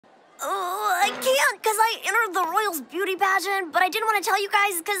can't, because I entered the Royals beauty pageant, but I didn't want to tell you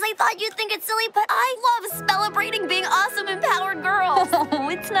guys because I thought you'd think it's silly, but I love celebrating being awesome, empowered girls. Oh,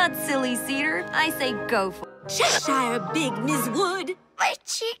 it's not silly, Cedar. I say go for it. Cheshire Big Miss Wood. My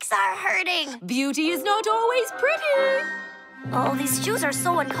cheeks are hurting. Beauty is not always pretty. Oh, these shoes are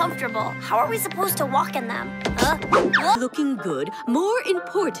so uncomfortable. How are we supposed to walk in them? Looking good, more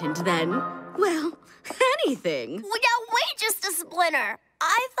important than, well, anything. Well, yeah, wait just a splinter.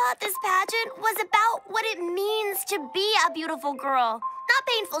 I thought this pageant was about what it means to be a beautiful girl. Not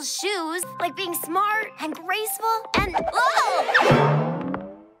painful shoes, like being smart and graceful and,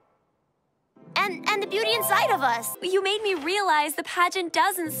 and the beauty inside of us. You made me realize the pageant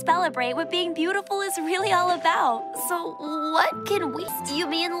doesn't celebrate what being beautiful is really all about. So what can we do? You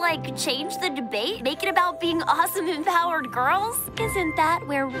mean like change the debate? Make it about being awesome, empowered girls? Isn't that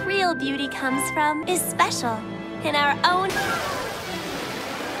where real beauty comes from? Is special in our own...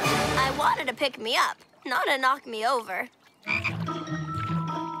 I wanted to pick me up, not to knock me over.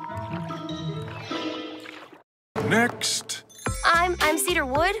 Next. I'm Cedar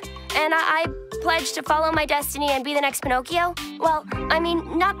Wood, and I pledge to follow my destiny and be the next Pinocchio. Well, I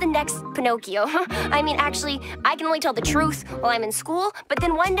mean, not the next Pinocchio. I mean, actually, I can only tell the truth while I'm in school, but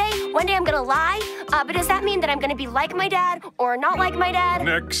then one day I'm gonna lie. But does that mean that I'm gonna be like my dad or not like my dad?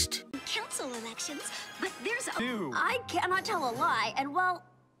 Next. Council elections, but there's a... I cannot tell a lie, and well,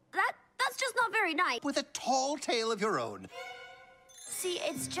 that's just not very nice. With a tall tale of your own. See,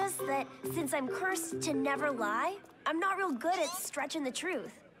 it's just that since I'm cursed to never lie, I'm not real good at stretching the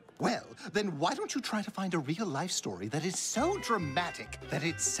truth. Well, then why don't you try to find a real-life story that is so dramatic that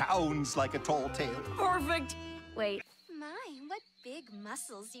it sounds like a tall tale? Perfect. Wait. My, what big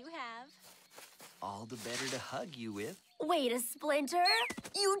muscles you have. All the better to hug you with. Wait a splinter.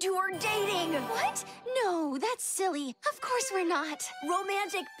 You two are dating. What? No, that's silly. Of course we're not.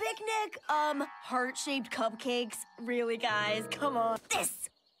 Romantic picnic? Heart-shaped cupcakes? Really, guys? Come on. This,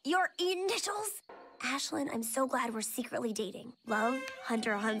 your initials? Ashlyn, I'm so glad we're secretly dating. Love,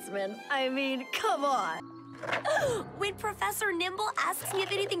 Hunter Huntsman. I mean, come on. When Professor Nimble asks me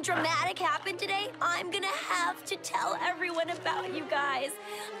if anything dramatic happened today, I'm gonna have to tell everyone about you guys.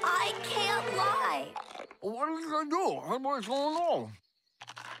 I can't lie. What are you gonna do? What's going on?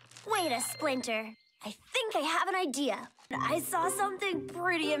 Wait a splinter. I think I have an idea. I saw something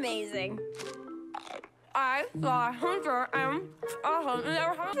pretty amazing. I saw Hunter and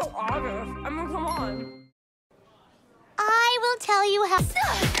they're so obvious. I mean, come on. I will tell you how...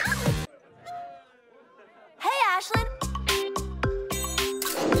 Hey, Ashlyn.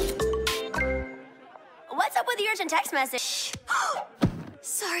 What's up with the urgent text message?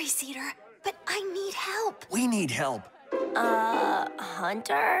 Sorry, Cedar, but I need help. We need help.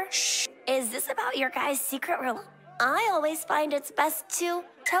 Hunter? Shh. Is this about your guys' secret relationship? I always find it's best to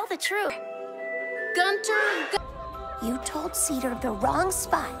tell the truth. Gunter... You told Cedar the wrong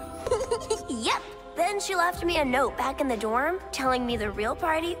spot. Yep. Then she left me a note back in the dorm telling me the real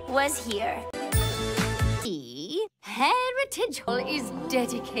party was here. Heritage Hall is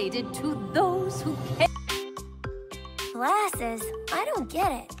dedicated to those who care. Glasses? I don't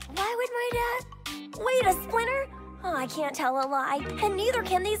get it. Why would my dad... Wait a splinter? Oh, I can't tell a lie, and neither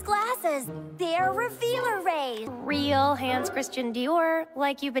can these glasses. They're revealer rays. Real Hans Christian Dior,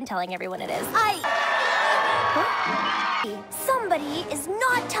 like you've been telling everyone it is. Huh? Somebody is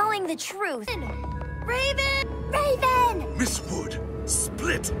not telling the truth. Raven! Raven! Miss Wood,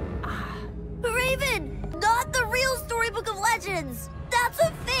 split. Raven! Not the real Storybook of Legends! That's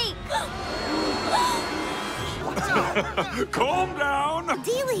a fake! Calm down.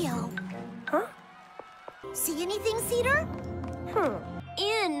 Delio! Huh? See anything, Cedar?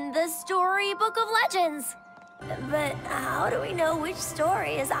 In the Storybook of Legends. But how do we know which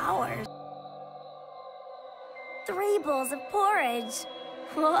story is ours? 3 bowls of porridge.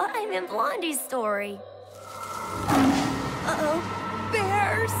 Well, I'm in Blondie's story. Uh-oh.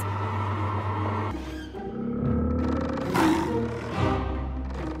 Bears!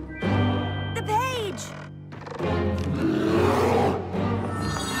 The page!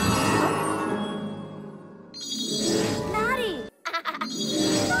 Maddie!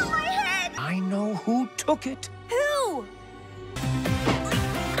 Not my head! I know who took it. Who?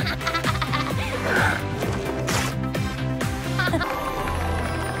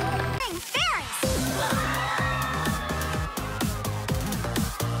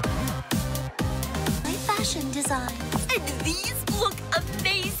 Design. And these look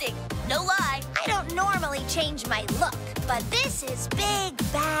amazing. No lie, I don't normally change my look, but this is big,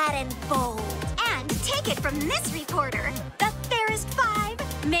 bad, and bold. And take it from this reporter. The fairest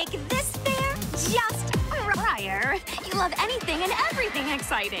 5 make this fair just prior. You love anything and everything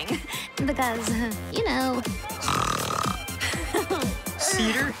exciting. Because, you know.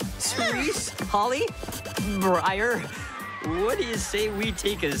 Cedar, Cerise, Holly, Briar, what do you say we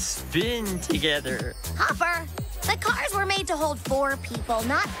take a spin together? Hopper, the cars were made to hold 4 people,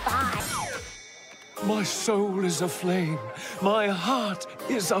 not 5. My soul is aflame. My heart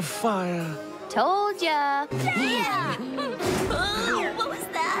is afire. Told ya. Yeah! What was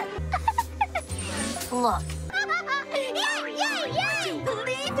that? Look. I can't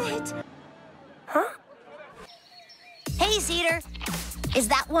believe it. Huh? Hey, Cedar. Is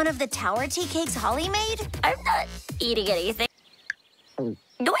that one of the tower tea cakes Holly made? I'm not eating anything.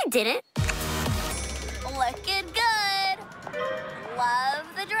 No, I didn't. Looking good. Love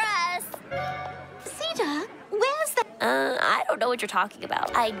the dress. Cedar, where's the... I don't know what you're talking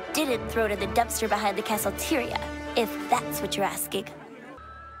about. I didn't throw it in the dumpster behind the cafeteria, if that's what you're asking.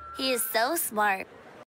 He is so smart.